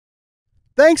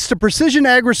Thanks to Precision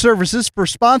Agri-Services for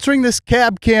sponsoring this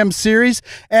Cab Cam series.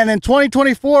 And in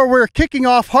 2024, we're kicking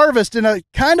off harvest in a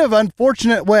kind of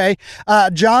unfortunate way.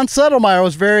 John Settlemyre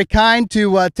was very kind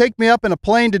to take me up in a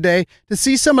plane today to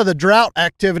see some of the drought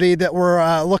activity that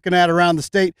we're looking at around the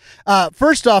state.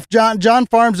 First off, John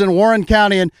farms in Warren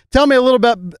County, and tell me a little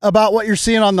bit about what you're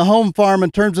seeing on the home farm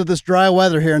in terms of this dry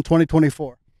weather here in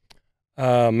 2024.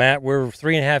 Matt, we're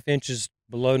 3.5 inches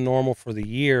below normal for the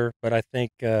year, but I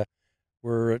think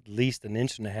we're at least 1.5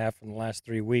 inches in the last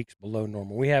 3 weeks below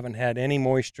normal. We haven't had any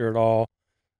moisture at all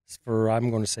for, I'm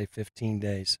going to say, 15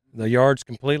 days. The yard's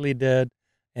completely dead,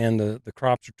 and the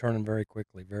crops are turning very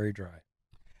quickly, very dry.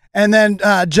 And then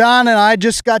John and I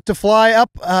just got to fly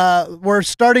up. We're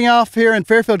starting off here in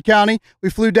Fairfield County. We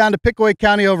flew down to Pickaway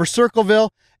County over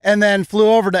Circleville, and then flew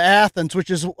over to Athens, which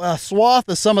is a swath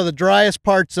of some of the driest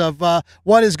parts of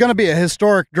what is going to be a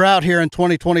historic drought here in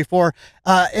 2024.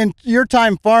 In your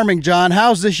time farming, John,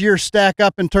 how's this year stack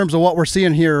up in terms of what we're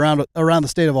seeing here around the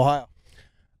state of Ohio?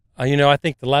 You know, I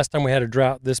think the last time we had a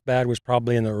drought this bad was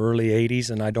probably in the early 80s,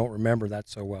 and I don't remember that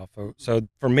so well. So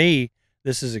for me,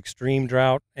 this is extreme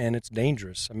drought, and it's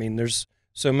dangerous. I mean, there's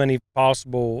so many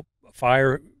possible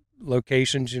fire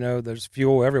locations, you know, there's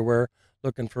fuel everywhere,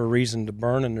 looking for a reason to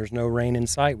burn, and there's no rain in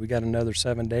sight. We got another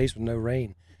 7 days with no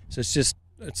rain. So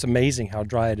it's amazing how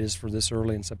dry it is for this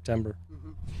early in September.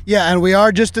 Yeah, and we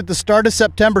are just at the start of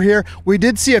September here. We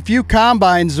did see a few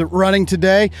combines running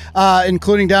today,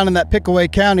 including down in that Pickaway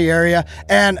County area.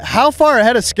 And how far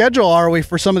ahead of schedule are we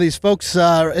for some of these folks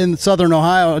in southern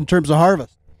Ohio in terms of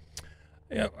harvest?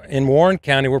 In Warren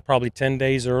County, we're probably 10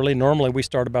 days early. Normally, we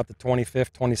start about the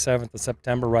 25th, 27th of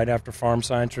September, right after Farm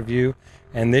Science Review.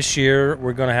 And this year,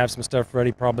 we're going to have some stuff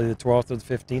ready probably the 12th or the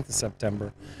 15th of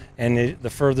September. And the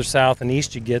further south and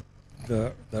east you get,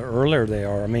 the earlier they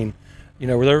are. I mean, you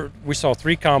know, we saw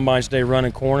 3 combines today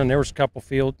running corn, and there was a couple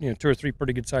fields, you know, 2 or 3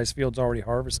 pretty good-sized fields already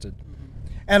harvested.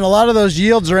 And a lot of those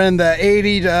yields are in the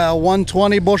 80 to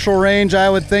 120 bushel range, I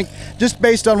would think, just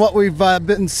based on what we've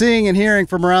been seeing and hearing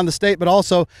from around the state, but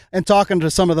also in talking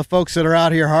to some of the folks that are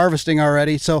out here harvesting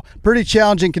already. So pretty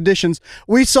challenging conditions.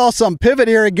 We saw some pivot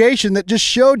irrigation that just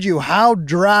showed you how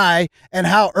dry and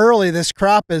how early this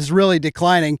crop is really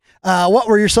declining. What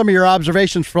were some of your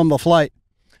observations from the flight?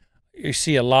 You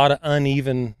see a lot of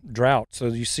uneven drought. So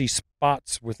you see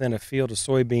spots within a field of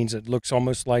soybeans that looks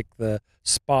almost like the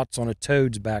spots on a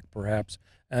toad's back, perhaps.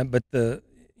 But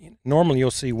normally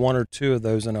you'll see 1 or 2 of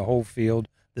those in a whole field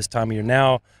this time of year.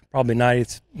 Now, probably 90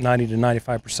 to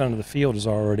 95% of the field is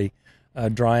already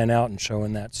drying out and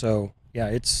showing that. So, yeah,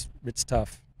 it's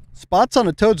tough. Spots on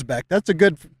a toad's back. That's a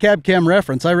good Cab Cam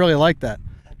reference. I really like that.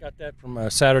 Got that from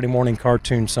a Saturday morning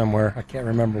cartoon somewhere. I can't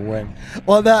remember when.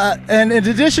 Well, and in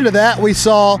addition to that, we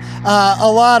saw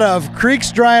a lot of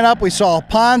creeks drying up. We saw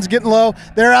ponds getting low.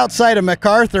 They're outside of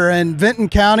MacArthur in Vinton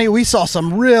County. We saw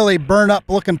some really burn up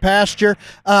looking pasture.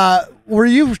 Were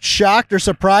you shocked or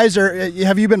surprised, or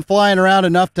have you been flying around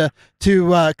enough to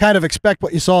kind of expect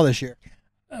what you saw this year?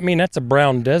 I mean, that's a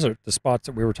brown desert, the spots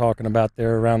that we were talking about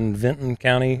there around Vinton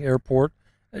County Airport.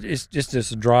 It's just as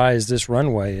dry as this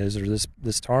runway is, or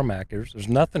this tarmac. There's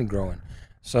nothing growing.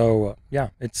 So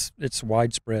yeah, it's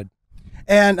widespread.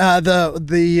 And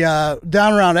the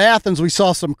down around Athens, we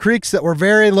saw some creeks that were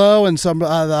very low, and some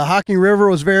the Hocking River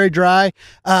was very dry.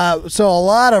 So a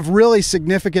lot of really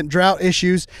significant drought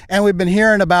issues. And we've been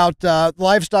hearing about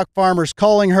livestock farmers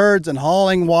culling herds and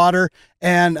hauling water.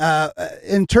 And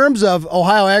in terms of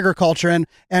Ohio agriculture,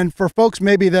 and for folks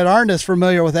maybe that aren't as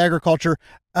familiar with agriculture,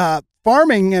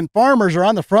 farming and farmers are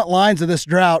on the front lines of this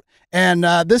drought, and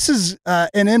this is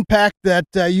an impact that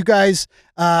you guys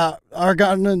are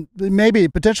going to maybe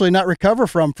potentially not recover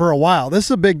from for a while. This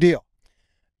is a big deal.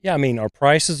 Yeah, I mean, our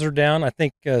prices are down, I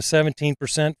think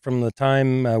 17% from the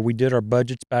time we did our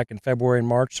budgets back in February and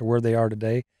March to where they are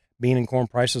today. Bean and corn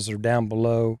prices are down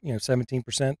below,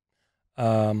 17%.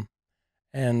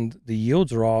 And the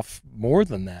yields are off more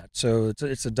than that. So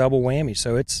it's a double whammy.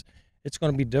 So it's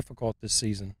going to be difficult this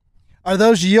season. Are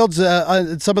those yields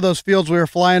in some of those fields we were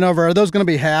flying over, are those going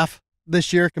to be half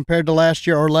this year compared to last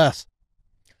year or less?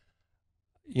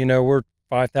 You know, we're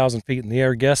 5,000 feet in the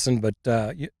air guessing, but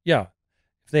yeah,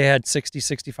 if they had 60,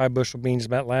 65 bushel beans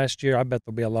about last year, I bet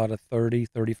there'll be a lot of 30,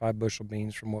 35 bushel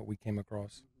beans from what we came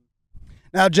across.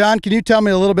 Now, John, can you tell me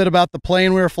a little bit about the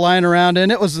plane we were flying around in?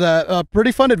 It was a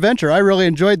pretty fun adventure. I really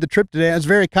enjoyed the trip today. It was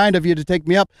very kind of you to take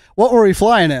me up. What were we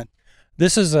flying in?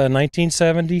 This is a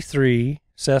 1973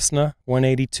 Cessna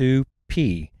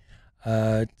 182P.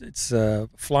 It's a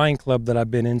flying club that I've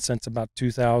been in since about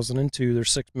 2002. There's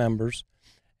 6 members,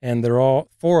 and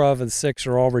 4 of the 6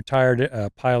 are all retired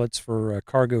pilots for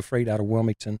cargo freight out of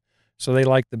Wilmington. So they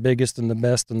like the biggest and the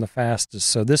best and the fastest.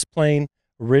 So this plane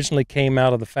originally came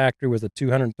out of the factory with a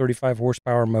 235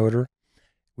 horsepower motor.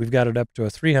 We've got it up to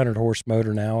a 300 horse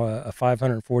motor now, a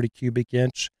 540 cubic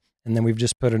inch. And then we've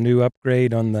just put a new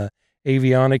upgrade on the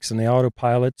avionics and the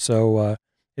autopilot. So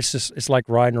it's like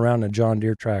riding around a John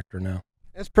Deere tractor now.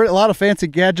 It's a lot of fancy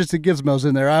gadgets and gizmos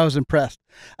in there. I was impressed.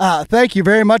 Thank you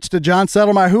very much to John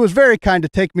Settlemyre, who was very kind to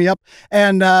take me up.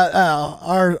 And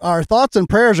our thoughts and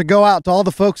prayers go out to all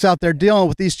the folks out there dealing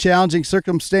with these challenging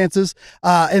circumstances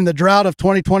in the drought of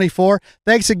 2024.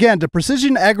 Thanks again to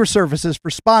Precision Agri-Services for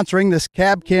sponsoring this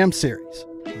Cab Cam series.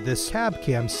 This Cab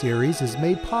Cam series is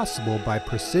made possible by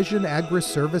Precision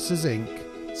Agri-Services, Inc.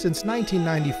 Since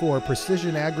 1994,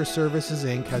 Precision Agri-Services,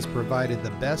 Inc. has provided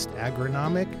the best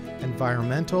agronomic,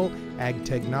 environmental, ag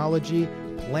technology,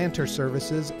 planter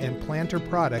services, and planter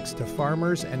products to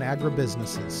farmers and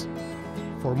agribusinesses.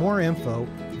 For more info,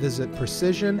 visit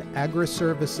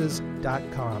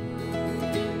precisionagriservices.com.